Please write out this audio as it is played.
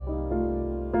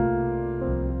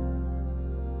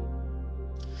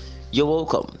You're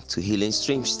welcome to Healing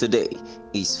Streams. Today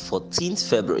is 14th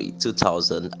February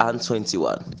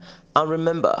 2021. And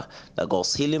remember that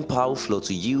God's healing power will flow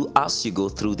to you as you go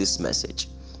through this message.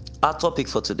 Our topic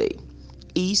for today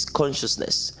is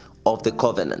consciousness of the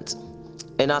covenant.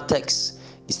 And our text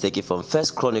is taken from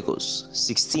 1 Chronicles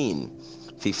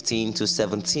 16:15 to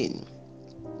 17.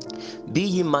 Be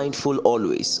ye mindful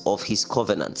always of his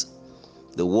covenant,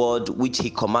 the word which he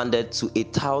commanded to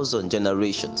 1,000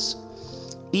 generations,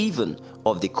 even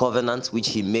of the covenant which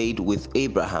he made with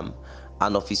Abraham,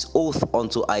 and of his oath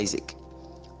unto Isaac,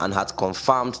 and had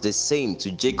confirmed the same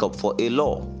to Jacob for a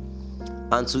law,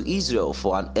 and to Israel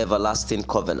for an everlasting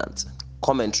covenant.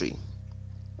 Commentary.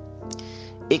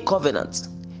 A covenant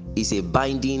is a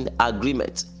binding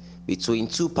agreement between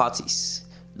two parties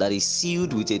that is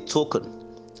sealed with a token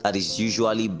that is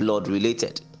usually blood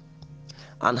related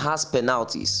and has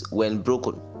penalties when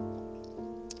broken.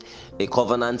 A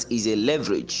covenant is a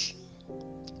leverage.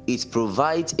 It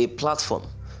provides a platform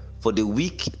for the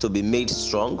weak to be made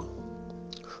strong,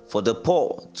 for the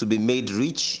poor to be made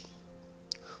rich,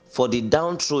 for the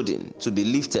downtrodden to be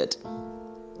lifted,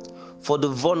 for the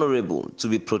vulnerable to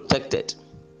be protected,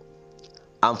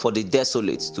 and for the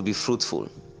desolate to be fruitful.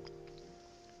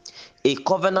 A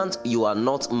covenant you are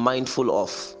not mindful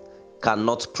of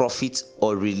cannot profit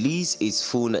or release its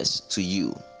fullness to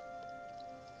you.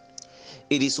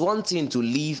 It is one thing to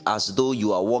live as though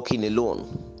you are walking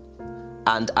alone,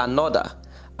 and another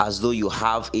as though you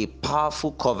have a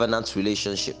powerful covenant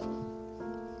relationship.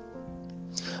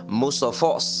 Most of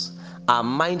us are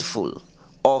mindful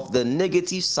of the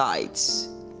negative sides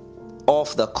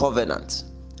of the covenant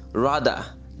rather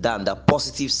than the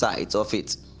positive sides of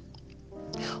it.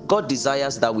 God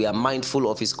desires that we are mindful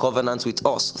of his covenant with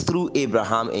us through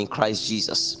Abraham in Christ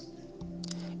Jesus.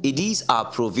 It is our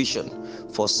provision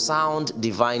for sound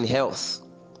divine health,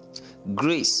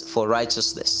 grace for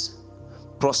righteousness,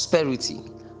 prosperity,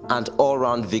 and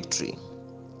all-round victory.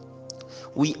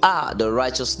 We are the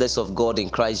righteousness of God in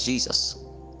Christ Jesus.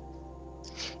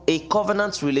 A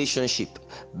covenant relationship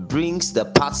brings the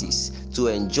parties to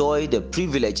enjoy the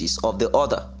privileges of the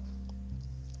other.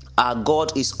 Our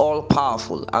God is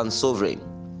all-powerful and sovereign.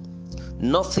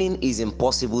 Nothing is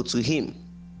impossible to him.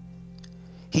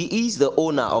 He is the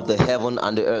owner of the heaven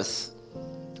and the earth.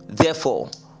 Therefore,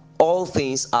 all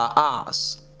things are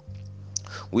ours.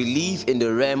 We live in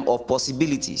the realm of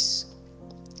possibilities.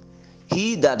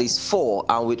 He that is for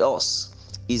and with us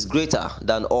is greater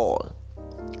than all.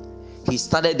 He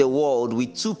started the world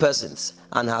with 2 persons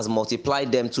and has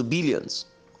multiplied them to billions.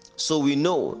 So we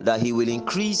know that he will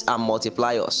increase and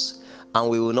multiply us, and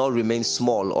we will not remain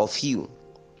small or few.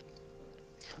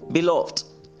 Beloved,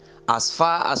 as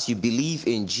far as you believe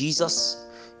in Jesus,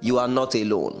 you are not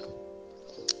alone.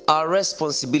 Our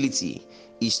responsibility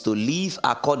is to live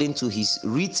according to his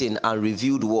written and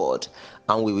revealed word,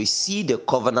 and we will see the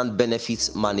covenant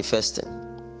benefits manifesting.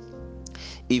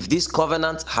 If this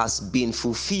covenant has been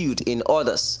fulfilled in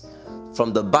others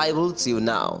from the Bible till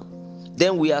now,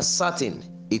 then we are certain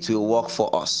it will work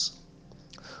for us.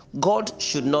 God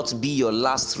should not be your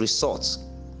last resort.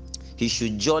 He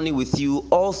should journey with you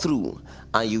all through,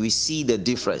 and you will see the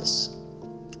difference.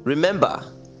 Remember,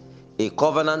 a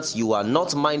covenant you are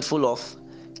not mindful of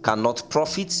cannot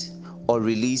profit or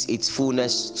release its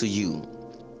fullness to you.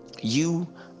 You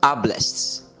are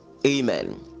blessed.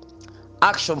 Amen.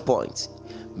 Action point.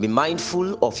 Be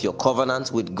mindful of your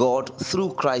covenant with God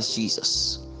through Christ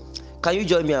Jesus. Can you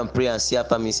join me and pray and say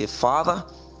after me? Say, Father,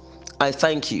 I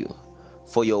thank you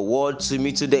for your word to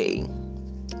me today.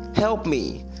 Help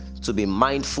me to be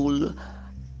mindful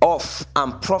of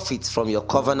and profit from your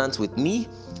covenant with me,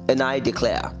 and I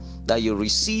declare that you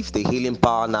receive the healing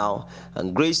power now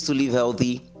and grace to live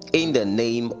healthy in the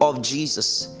name of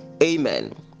Jesus.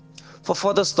 Amen. For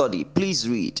further study, please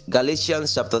read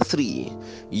Galatians chapter 3,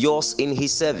 yours in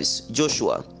his service,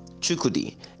 Joshua,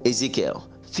 Chukudi, Ezekiel.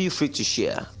 Feel free to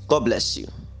share. God bless you.